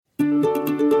I'm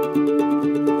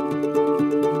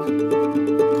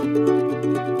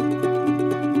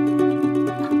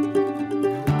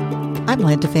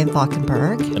Linda Van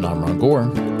Valkenburg. And I'm Ron Gore.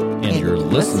 And you're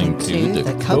listening to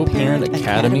the Co-Parent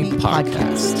Academy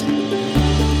podcast.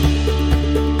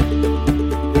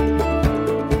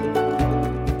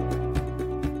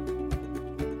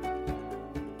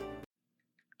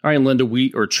 All right, Linda,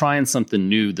 we are trying something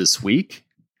new this week.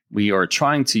 We are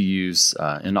trying to use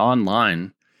an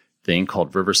online thing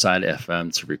called Riverside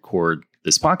FM to record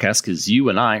this podcast because you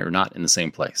and I are not in the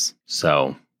same place.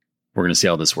 So we're going to see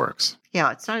how this works.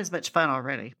 Yeah, it's not as much fun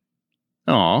already.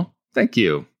 Oh, thank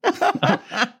you. I'm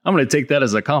going to take that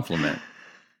as a compliment.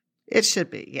 It should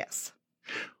be, yes.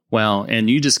 Well, and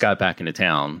you just got back into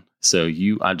town. So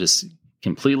I just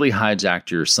completely hijacked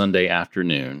your Sunday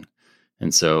afternoon.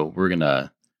 And so we're going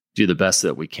to do the best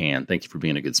that we can. Thank you for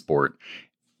being a good sport.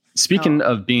 Speaking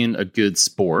of being a good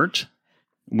sport,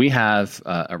 we have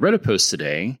a Reddit post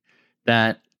today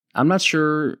that I'm not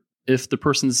sure if the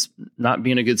person's not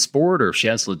being a good sport or if she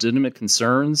has legitimate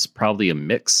concerns, probably a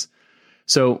mix.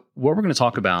 So what we're going to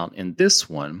talk about in this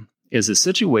one is a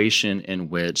situation in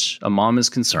which a mom is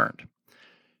concerned.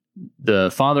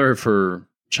 The father of her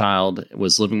child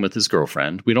was living with his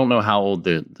girlfriend. We don't know how old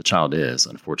the child is,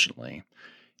 unfortunately.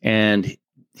 And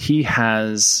he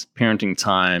has parenting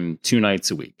time 2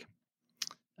 nights a week.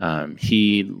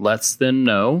 He lets them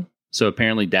know. So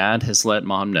apparently dad has let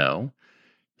mom know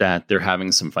that they're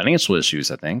having some financial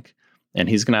issues, I think. And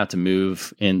he's going to have to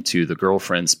move into the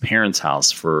girlfriend's parents'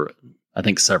 house for, I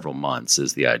think, several months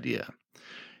is the idea.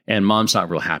 And mom's not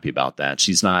real happy about that.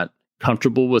 She's not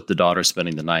comfortable with the daughter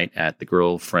spending the night at the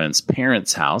girlfriend's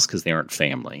parents' house because they aren't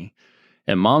family.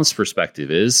 And mom's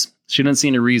perspective is she doesn't see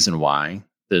any reason why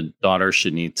the daughter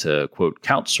should need to, quote,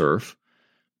 couch surf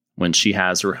when she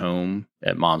has her home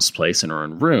at mom's place in her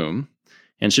own room.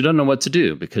 And she doesn't know what to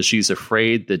do because she's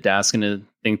afraid that dad's going to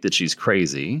think that she's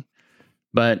crazy.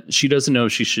 But she doesn't know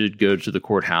she should go to the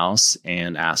courthouse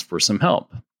and ask for some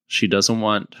help. She doesn't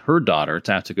want her daughter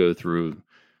to have to go through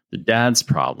the dad's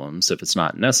problems if it's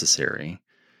not necessary.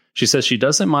 She says she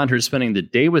doesn't mind her spending the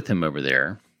day with him over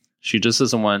there. She just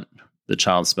doesn't want the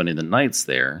child spending the nights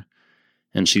there.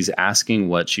 And she's asking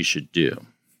what she should do.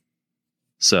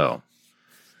 So,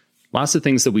 lots of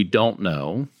things that we don't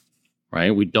know,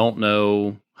 right? We don't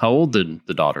know how old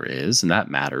the daughter is, and that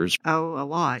matters. Oh, a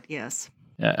lot, yes.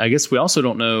 I guess we also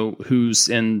don't know who's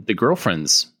in the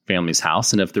girlfriend's family's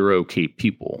house and if they're okay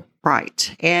people.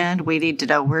 Right. And we need to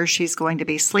know where she's going to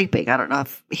be sleeping. I don't know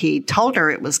if he told her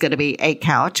it was going to be a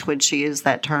couch when she used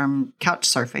that term couch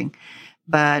surfing.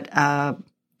 But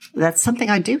that's something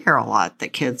I do hear a lot,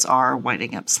 that kids are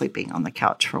winding up sleeping on the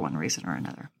couch for one reason or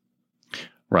another.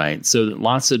 Right. So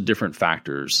lots of different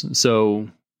factors. So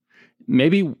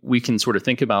maybe we can sort of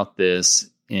think about this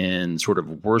in sort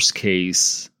of worst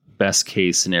case, best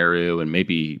case scenario, and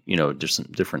maybe,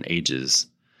 just different ages.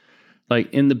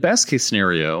 Like in the best case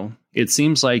scenario, it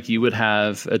seems like you would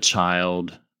have a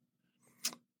child.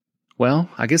 Well,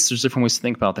 I guess there's different ways to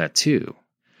think about that too.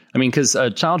 I mean, because a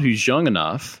child who's young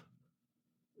enough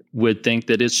would think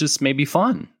that it's just maybe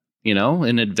fun,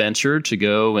 an adventure to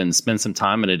go and spend some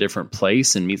time in a different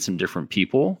place and meet some different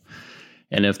people.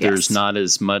 And if there's not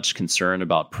as much concern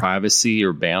about privacy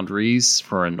or boundaries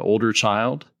for an older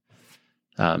child,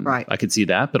 right. I could see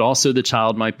that. But also the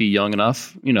child might be young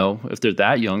enough, if they're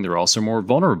that young, they're also more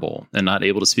vulnerable and not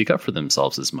able to speak up for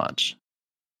themselves as much.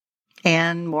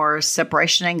 And more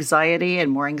separation anxiety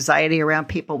and more anxiety around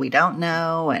people we don't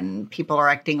know, and people are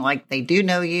acting like they do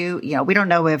know you. We don't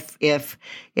know if it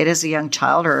is a young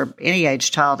child or any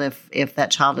age child, if that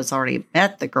child has already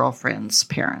met the girlfriend's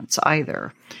parents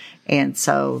either. And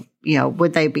so,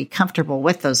 would they be comfortable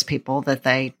with those people that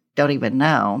they don't even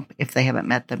know if they haven't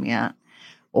met them yet?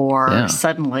 Or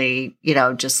suddenly,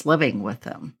 just living with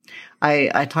them.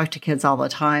 I talk to kids all the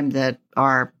time that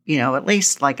are, at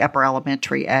least like upper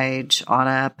elementary age on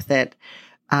up, that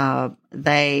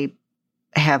they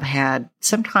have had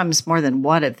sometimes more than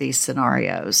one of these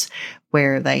scenarios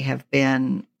where they have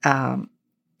been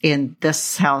in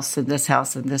this house and this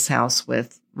house and this house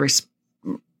with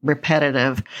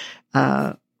repetitive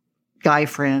guy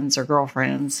friends or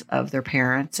girlfriends of their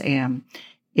parents. And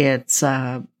it's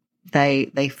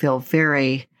they feel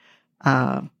very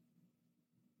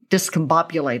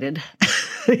discombobulated.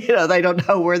 They don't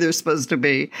know where they're supposed to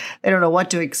be. They don't know what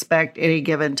to expect any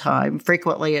given time.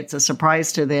 Frequently, it's a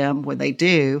surprise to them when they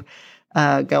do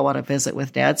go on a visit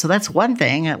with dad. So that's one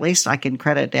thing. At least I can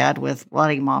credit dad with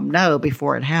letting mom know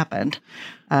before it happened,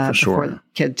 before the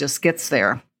kid just gets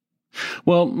there.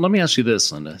 Well, let me ask you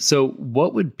this, Linda. So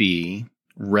what would be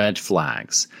red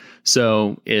flags?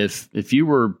 So if you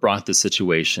were brought this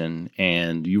situation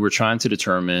and you were trying to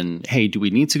determine, hey, do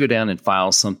we need to go down and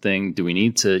file something? Do we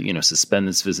need to, suspend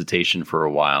this visitation for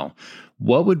a while?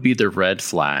 What would be the red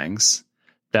flags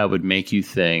that would make you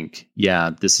think, yeah,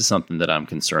 this is something that I'm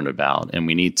concerned about, and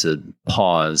we need to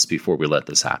pause before we let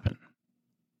this happen?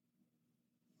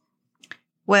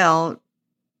 Well,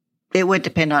 it would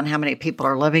depend on how many people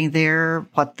are living there,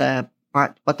 what the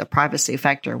privacy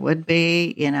factor would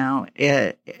be.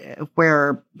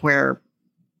 Where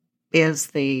is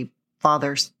the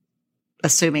father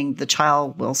assuming the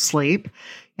child will sleep?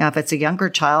 If it's a younger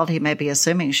child, he may be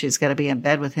assuming she's going to be in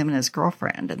bed with him and his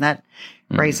girlfriend, and that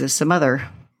raises some other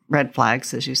red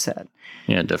flags, as you said.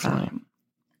 Yeah, definitely.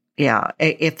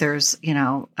 If there's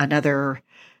another.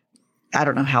 I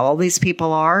don't know how old these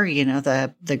people are.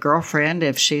 The girlfriend,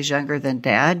 if she's younger than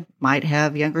dad, might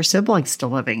have younger siblings still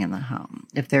living in the home.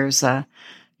 If there's a,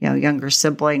 younger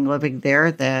sibling living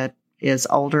there that is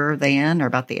older than or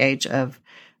about the age of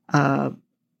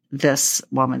this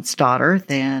woman's daughter,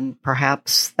 then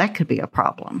perhaps that could be a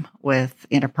problem with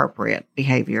inappropriate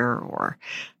behavior or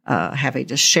having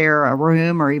to share a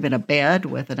room or even a bed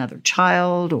with another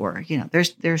child, or,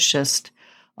 there's just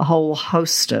a whole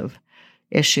host of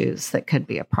issues that could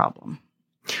be a problem.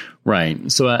 Right.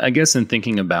 So I guess in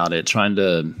thinking about it,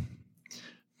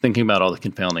 thinking about all the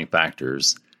confounding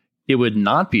factors, it would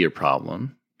not be a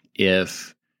problem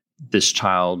if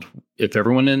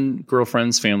everyone in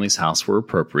girlfriend's family's house were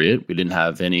appropriate. We didn't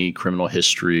have any criminal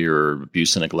history or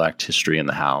abuse and neglect history in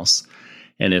the house.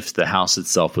 And if the house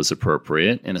itself was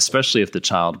appropriate, and especially if the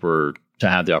child were to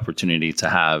have the opportunity to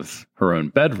have her own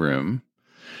bedroom,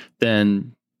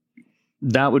 then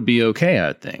that would be okay,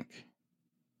 I think.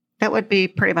 That would be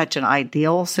pretty much an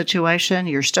ideal situation.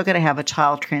 You're still going to have a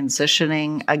child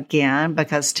transitioning again,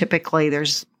 because typically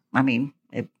it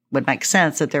would make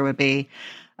sense that there would be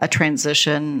a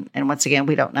transition. And once again,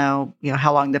 we don't know,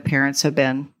 how long the parents have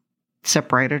been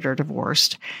separated or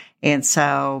divorced. And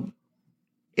so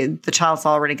the child's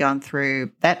already gone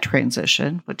through that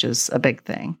transition, which is a big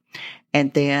thing.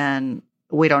 And then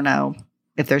we don't know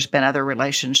if there's been other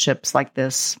relationships like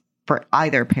this for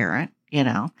either parent.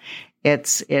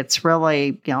 It's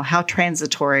really, how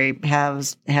transitory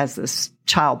has this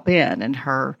child been in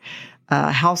her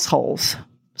households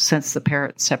since the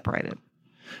parents separated?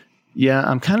 Yeah,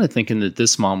 I'm kind of thinking that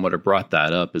this mom would have brought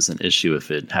that up as an issue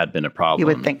if it had been a problem. You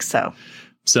would think so.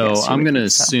 So yes, I'm going to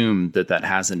assume that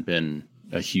hasn't been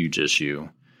a huge issue.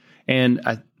 And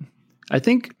I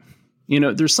think,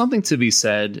 there's something to be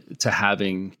said to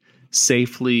having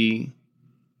safely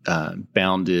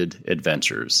bounded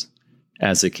adventures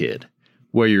as a kid,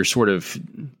 where you're sort of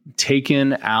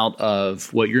taken out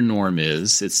of what your norm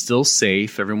is. It's still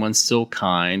safe. Everyone's still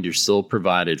kind. You're still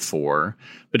provided for,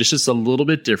 but it's just a little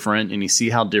bit different. And you see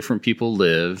how different people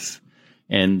live,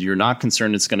 and you're not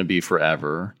concerned it's going to be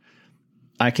forever.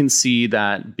 I can see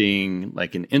that being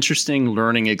like an interesting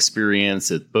learning experience,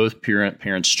 that both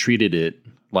parents treated it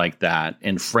like that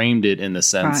and framed it in the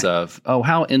sense of, oh,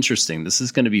 how interesting. This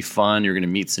is going to be fun. You're going to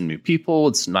meet some new people.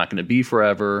 It's not going to be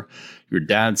forever. Your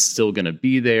dad's still going to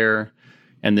be there.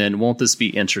 And then won't this be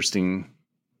interesting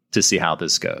to see how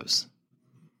this goes?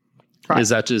 Right. Is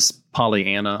that just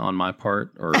Pollyanna on my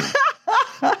part, or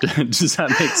does that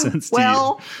make sense to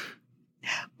you?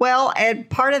 Well, and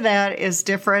part of that is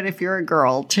different if you're a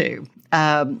girl too.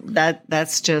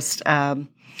 That's just,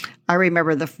 I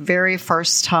remember the very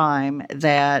first time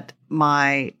that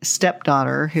my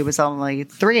stepdaughter, who was only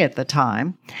 3 at the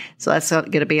time, so that's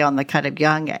going to be on the kind of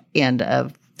young end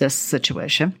of this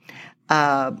situation,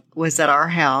 was at our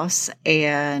house,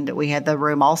 and we had the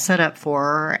room all set up for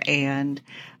her, and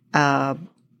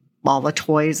all the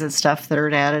toys and stuff that her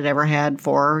dad had ever had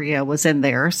for her, was in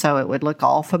there, so it would look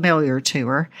all familiar to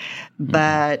her. Mm-hmm.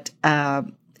 But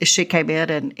she came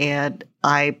in, and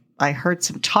I heard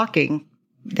some talking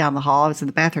down the hall. I was in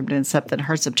the bathroom doing something,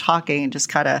 heard some talking, and just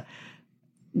kind of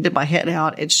did my head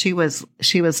out. And she was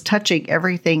touching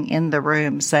everything in the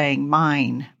room, saying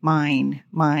mine, mine,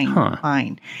 mine,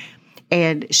 mine.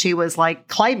 And she was like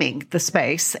claiming the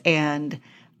space. And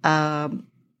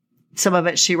some of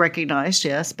it she recognized,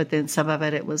 yes, but then some of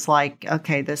it was like,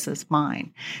 okay, this is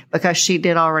mine, because she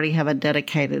did already have a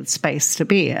dedicated space to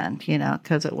be in,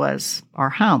 because it was our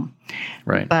home.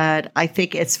 Right. But I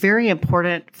think it's very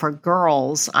important for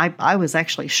girls. I was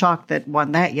actually shocked that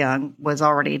one that young was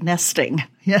already nesting,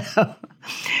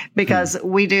 because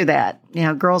we do that,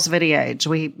 girls of any age,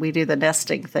 we do the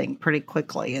nesting thing pretty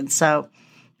quickly. And so,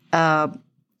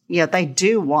 they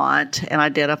do want an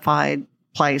identified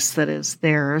place that is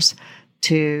theirs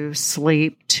to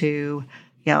sleep, to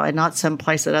and not some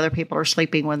place that other people are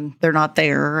sleeping when they're not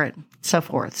there and so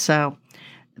forth. So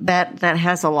that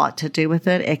has a lot to do with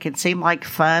it. It can seem like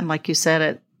fun, like you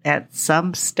said, at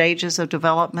some stages of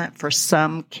development for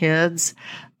some kids.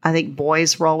 I think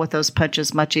boys roll with those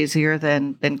punches much easier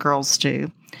than girls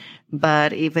do.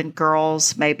 But even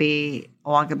girls, maybe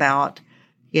along about,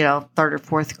 third or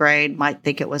fourth grade, might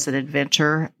think it was an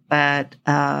adventure. But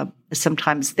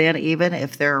sometimes then, even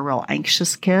if they're a real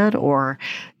anxious kid or,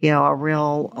 a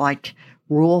real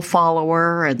rule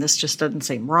follower, and this just doesn't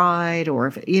seem right, or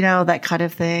if, that kind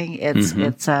of thing,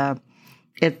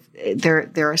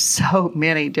 there are so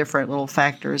many different little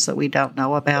factors that we don't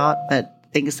know about, but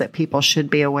things that people should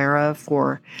be aware of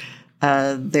for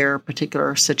their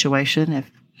particular situation if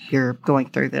you're going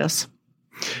through this.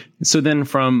 So then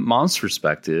from mom's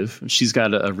perspective, she's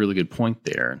got a really good point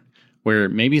there, where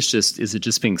maybe is it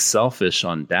just being selfish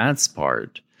on dad's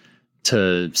part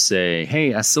to say,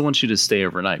 hey, I still want you to stay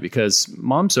overnight, because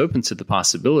mom's open to the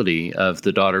possibility of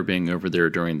the daughter being over there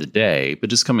during the day, but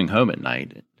just coming home at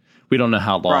night. We don't know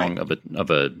how long of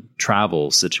a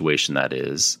travel situation that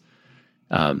is.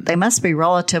 They must be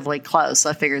relatively close.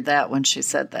 I figured that when she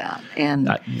said that. And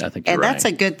I think you're right. That's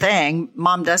a good thing.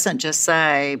 Mom doesn't just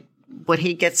say, when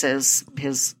he gets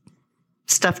his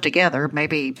stuff together,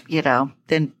 maybe,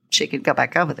 then she could go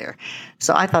back over there.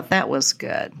 So I thought that was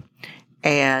good.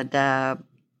 And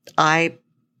I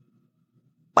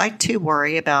too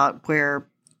worry about where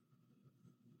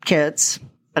kids,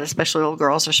 but especially little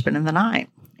girls, are spending the night.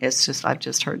 It's just, I've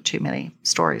just heard too many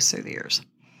stories through the years.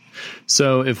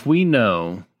 So if we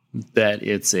know that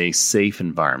it's a safe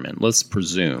environment, let's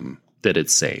presume that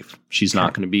it's safe. She's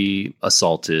not going to be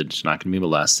assaulted. She's not going to be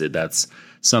molested. That's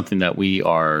something that we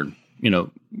are,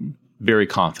 very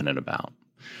confident about.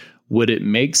 Would it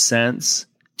make sense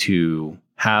to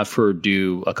have her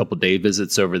do a couple day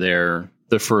visits over there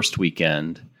the first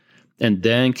weekend, and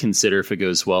then consider, if it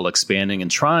goes well, expanding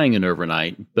and trying an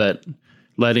overnight, but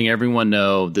letting everyone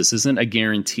know this isn't a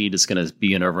guaranteed it's going to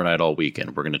be an overnight all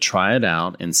weekend. We're going to try it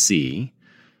out and see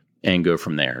and go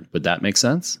from there. Would that make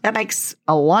sense? That makes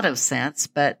a lot of sense.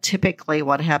 But typically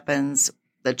what happens,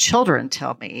 the children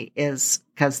tell me, is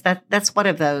because that's one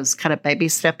of those kind of baby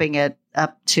stepping it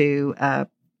up to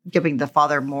giving the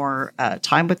father more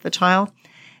time with the child.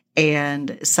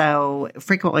 And so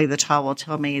frequently the child will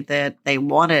tell me that they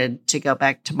wanted to go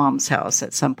back to mom's house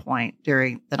at some point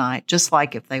during the night, just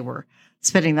like if they were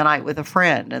spending the night with a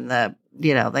friend and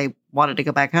they wanted to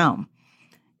go back home.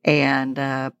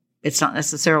 And it's not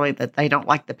necessarily that they don't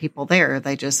like the people there.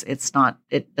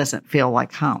 It doesn't feel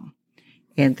like home,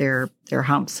 and they're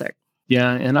homesick.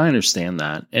 Yeah. And I understand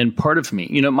that. And part of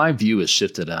me, my view has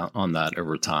shifted out on that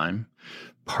over time.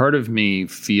 Part of me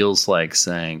feels like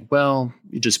saying, well,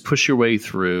 you just push your way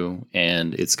through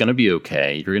and it's going to be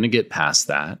okay. You're going to get past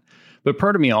that. But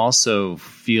part of me also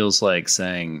feels like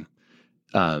saying,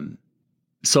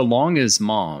 so long as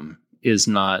mom is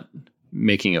not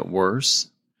making it worse,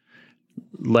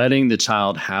 letting the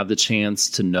child have the chance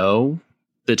to know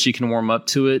that she can warm up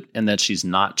to it and that she's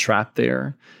not trapped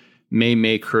there may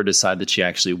make her decide that she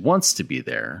actually wants to be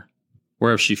there.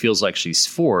 Where if she feels like she's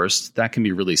forced, that can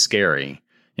be really scary.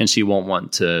 And she won't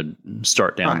want to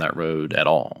start down that road at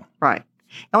all. Right.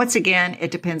 And once again,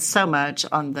 it depends so much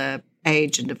on the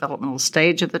age and developmental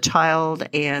stage of the child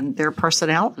and their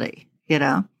personality,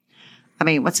 I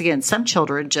mean, once again, some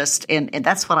children just, and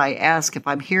that's what I ask if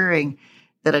I'm hearing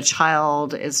that a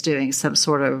child is doing some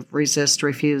sort of resist,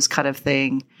 refuse kind of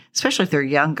thing, especially if they're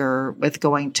younger, with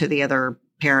going to the other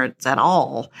parents at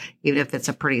all, even if it's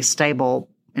a pretty stable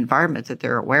environment that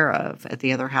they're aware of at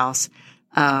the other house.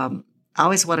 I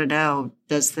always want to know,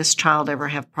 does this child ever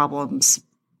have problems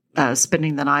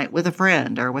spending the night with a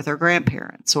friend or with her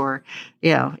grandparents or,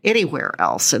 anywhere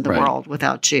else in the world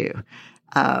without you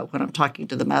when I'm talking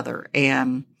to the mother?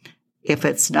 And if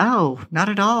it's no, not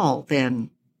at all, then,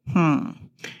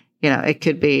 it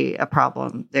could be a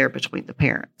problem there between the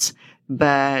parents.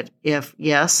 But if,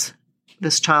 yes,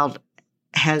 this child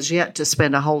has yet to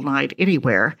spend a whole night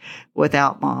anywhere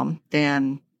without mom,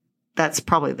 then that's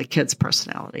probably the kid's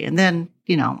personality. And then,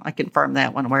 I confirm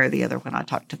that one way or the other when I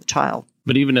talk to the child.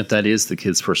 But even if that is the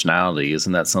kid's personality,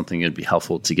 isn't that something it'd be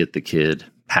helpful to get the kid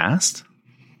past?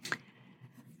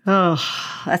 Oh,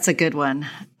 that's a good one.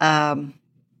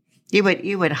 You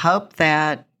would hope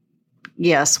that,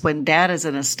 yes, when dad is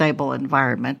in a stable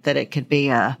environment, that it could be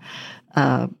a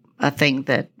thing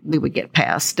that we would get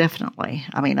past. Definitely.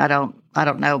 I mean, I don't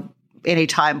know any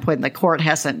time when the court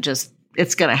hasn't just,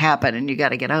 it's going to happen and you got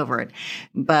to get over it.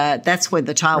 But that's when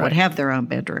the child would have their own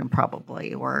bedroom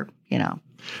probably, or,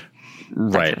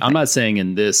 Right. I'm not saying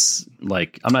in this,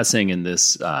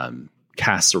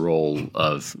 casserole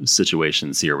of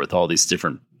situations here with all these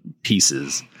different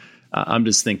pieces. I'm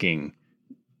just thinking,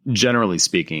 generally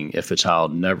speaking, if a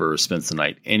child never spends the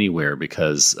night anywhere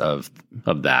because of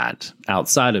that,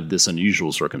 outside of this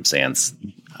unusual circumstance,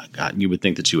 God, you would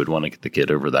think that you would want to get the kid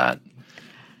over that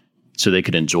so they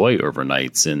could enjoy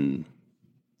overnights and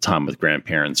time with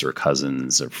grandparents or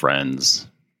cousins or friends.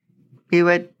 You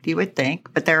would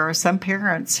think, but there are some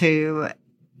parents who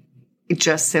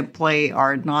just simply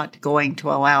are not going to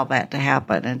allow that to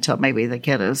happen until maybe the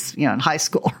kid is, in high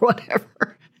school or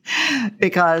whatever,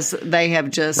 because they've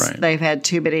had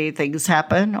too many things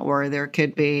happen, or there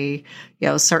could be,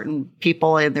 certain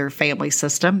people in their family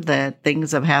system that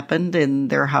things have happened in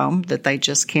their home that they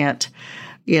just can't,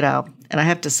 and I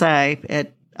have to say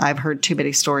I've heard too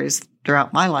many stories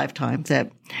throughout my lifetime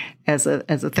that as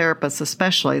a therapist,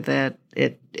 especially, that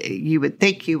you would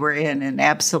think you were in an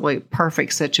absolute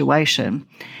perfect situation,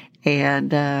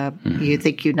 and you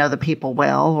think the people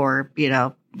well, or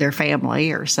their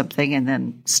family or something, and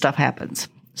then stuff happens.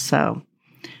 So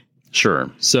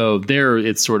sure. So there,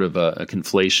 it's sort of a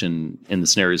conflation in the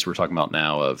scenarios we're talking about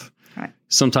now of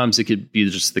sometimes it could be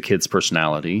just the kid's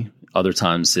personality. Other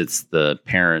times it's the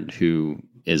parent who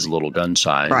is a little gun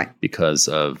shy because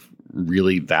of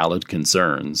really valid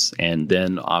concerns. And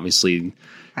then obviously,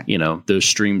 those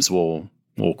streams will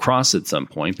cross at some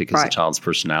point because the child's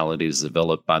personality is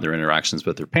developed by their interactions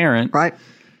with their parent. Right.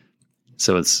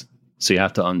 So you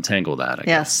have to untangle that, I guess.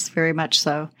 Yes, very much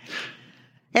so.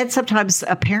 And sometimes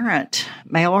a parent,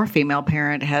 male or female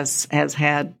parent, has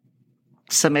had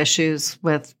some issues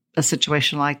with a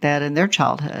situation like that in their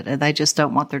childhood, and they just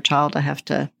don't want their child to have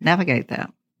to navigate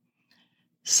that.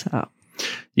 So,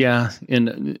 yeah.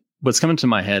 And what's coming to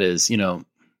my head is,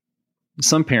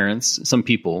 some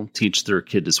people teach their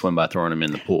kid to swim by throwing them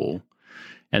in the pool,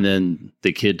 and then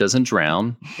the kid doesn't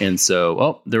drown. And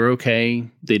so, they're okay.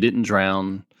 They didn't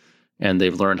drown and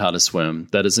they've learned how to swim.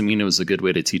 That doesn't mean it was a good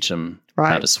way to teach them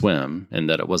how to swim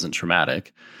and that it wasn't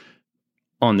traumatic.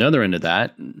 On the other end of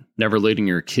that, never letting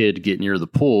your kid get near the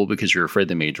pool because you're afraid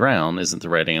they may drown isn't the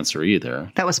right answer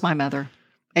either. That was my mother.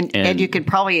 And you could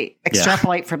probably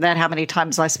extrapolate from that how many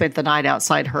times I spent the night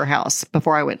outside her house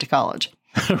before I went to college.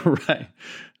 Right.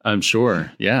 I'm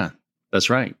sure. Yeah,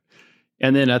 that's right.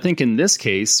 And then I think in this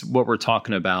case, what we're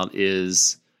talking about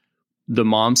is the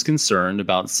mom's concerned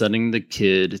about sending the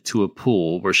kid to a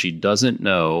pool where she doesn't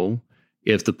know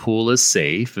if the pool is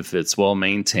safe, if it's well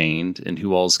maintained, and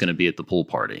who all is going to be at the pool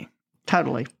party.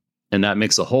 Totally. And that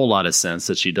makes a whole lot of sense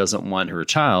that she doesn't want her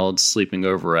child sleeping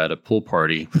over at a pool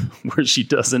party where she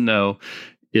doesn't know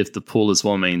if the pool is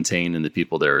well maintained and the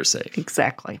people there are safe.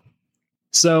 Exactly.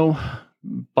 So,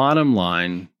 bottom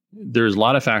line, there's a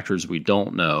lot of factors we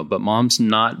don't know, but mom's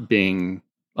not being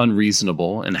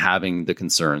unreasonable in having the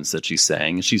concerns that she's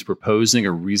saying. She's proposing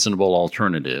a reasonable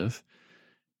alternative.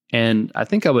 And I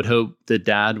think I would hope that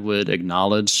dad would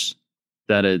acknowledge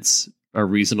that it's a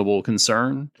reasonable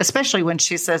concern. Especially when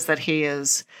she says that he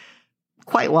is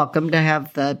quite welcome to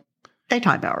have the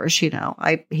daytime hours,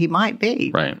 he might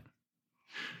be. Right.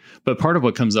 But part of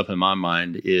what comes up in my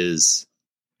mind is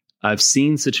I've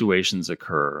seen situations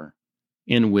occur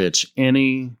in which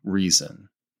any reason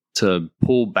to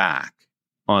pull back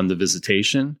on the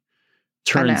visitation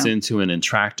turns into an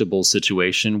intractable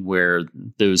situation where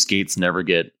those gates never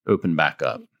get opened back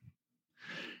up.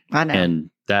 I know. And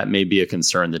that may be a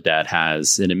concern that dad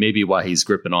has, and it may be why he's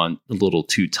gripping on a little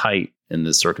too tight in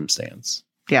this circumstance.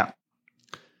 Yeah.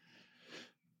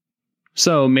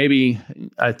 So maybe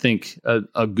I think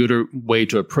a good way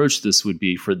to approach this would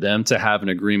be for them to have an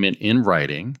agreement in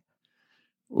writing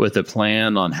with a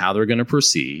plan on how they're going to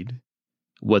proceed,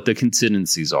 what the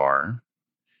contingencies are.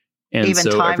 And even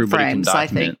so time everybody frames, can I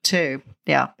document. think, too.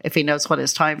 Yeah. If he knows what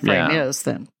his time frame is,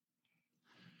 then.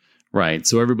 Right.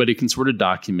 So everybody can sort of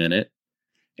document it.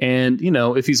 And,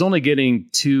 if he's only getting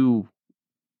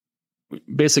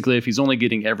if he's only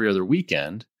getting every other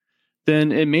weekend,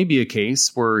 then it may be a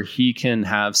case where he can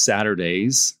have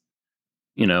Saturdays,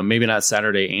 maybe not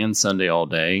Saturday and Sunday all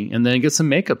day, and then get some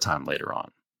makeup time later on.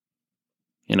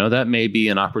 That may be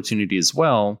an opportunity as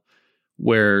well,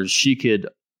 where she could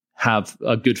have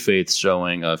a good faith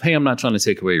showing of, hey, I'm not trying to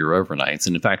take away your overnights.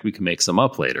 And in fact, we can make some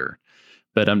up later,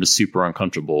 but I'm just super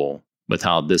uncomfortable with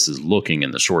how this is looking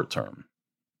in the short term.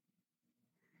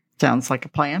 Sounds like a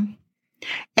plan.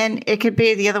 And it could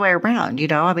be the other way around.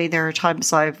 There are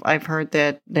times I've heard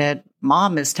that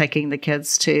mom is taking the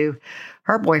kids to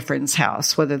her boyfriend's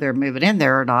house, whether they're moving in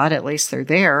there or not. At least they're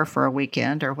there for a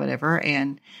weekend or whatever.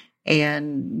 And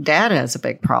dad has a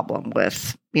big problem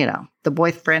with, the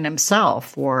boyfriend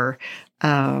himself, or,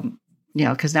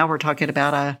 because now we're talking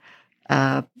about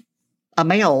a a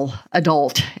male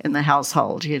adult in the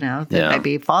household, that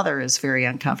maybe father is very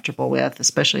uncomfortable with,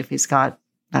 especially if he's got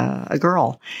a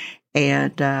girl.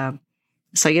 And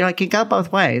so, it can go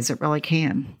both ways. It really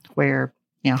can, where,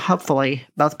 hopefully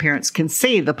both parents can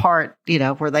see the part,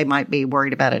 where they might be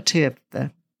worried about it too if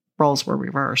the roles were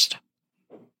reversed.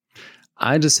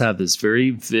 I just have this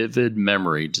very vivid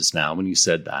memory just now when you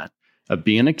said that, of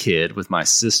being a kid with my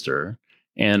sister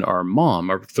and our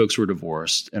folks were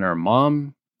divorced, and our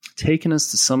mom taking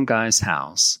us to some guy's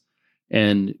house,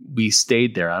 and we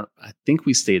stayed there. I think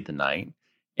we stayed the night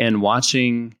and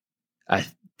watching, I'm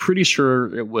pretty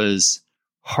sure it was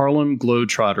Harlem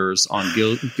Globetrotters on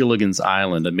Gilligan's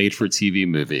Island, a made-for-TV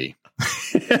movie.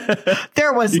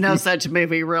 There was no such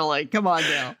movie, really. Come on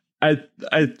now.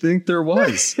 I think there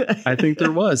was.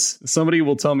 Somebody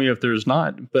will tell me if there's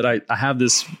not, but I have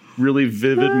this really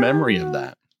vivid memory of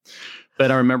that. But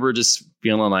I remember just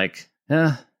feeling like,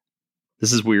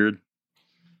 this is weird.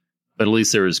 But at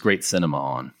least there was great cinema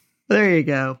on. There you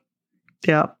go.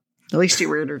 Yeah. At least you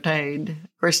were entertained.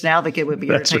 Of course, now the kid would be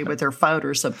entertained with their phone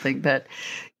or something. But,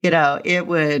 it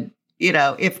would,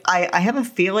 if I have a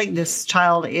feeling this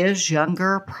child is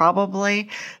younger,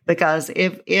 probably, because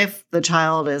if the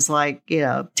child is like,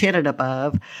 10 and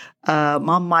above,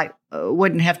 mom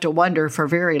wouldn't have to wonder for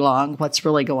very long what's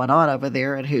really going on over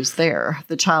there and who's there.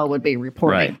 The child would be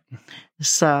reporting. Right.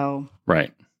 So.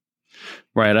 Right.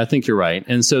 I think you're right.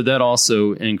 And so that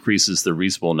also increases the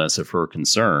reasonableness of her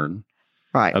concern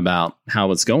about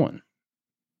how it's going.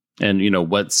 And,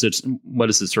 what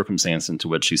is the circumstance into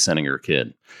which she's sending her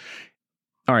kid?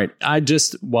 All right.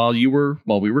 While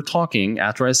we were talking,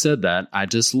 after I said that, I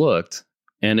just looked,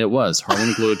 and it was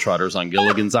Harlem Globetrotters on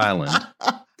Gilligan's Island.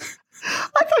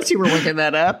 I thought you were looking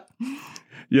that up.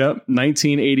 Yep.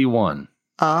 1981.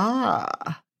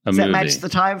 Does that match the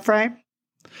time frame?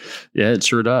 Yeah, it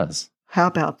sure does. How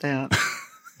about that?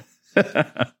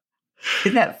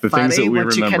 Isn't that the funny? Things that we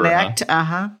what remember, you connect,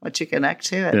 what you connect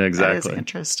to it. Yeah, exactly. That is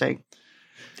interesting.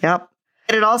 Yep.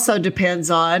 And it also depends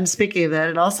on, speaking of that,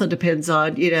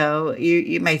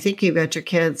 you may think you've got your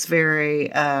kids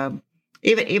very,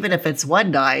 even if it's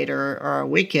one night or a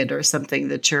weekend or something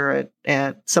that you're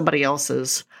at somebody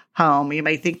else's home, you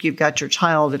may think you've got your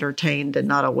child entertained and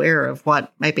not aware of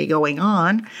what may be going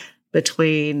on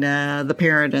between the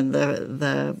parent and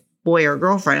the boy or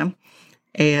girlfriend.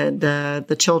 And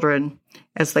the children,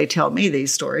 as they tell me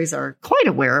these stories, are quite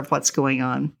aware of what's going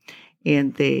on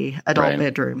in the adult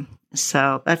bedroom.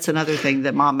 So that's another thing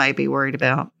that mom may be worried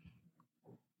about.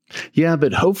 Yeah,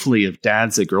 but hopefully if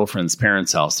dad's at girlfriend's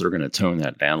parents' house, they're going to tone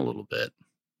that down a little bit.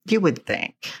 You would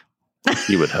think.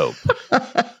 You would hope.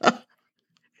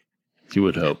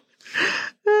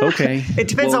 Okay. It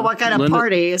depends on what kind of Linda,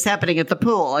 party is happening at the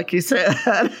pool, like you said.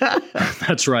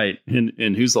 That's right.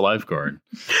 And who's the lifeguard?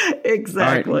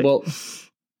 Exactly. All right, well,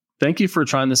 thank you for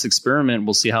trying this experiment.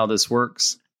 We'll see how this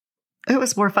works. It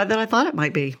was more fun than I thought it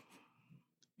might be.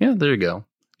 Yeah, there you go.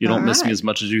 You don't miss me as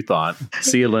much as you thought.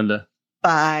 See you, Linda.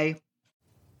 Bye.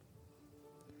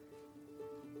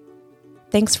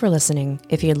 Thanks for listening.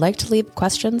 If you'd like to leave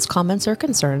questions, comments, or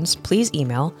concerns, please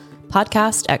email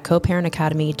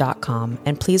podcast@coparentacademy.com.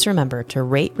 And please remember to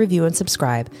rate, review, and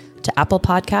subscribe to Apple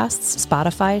Podcasts,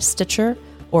 Spotify, Stitcher,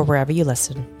 or wherever you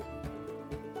listen.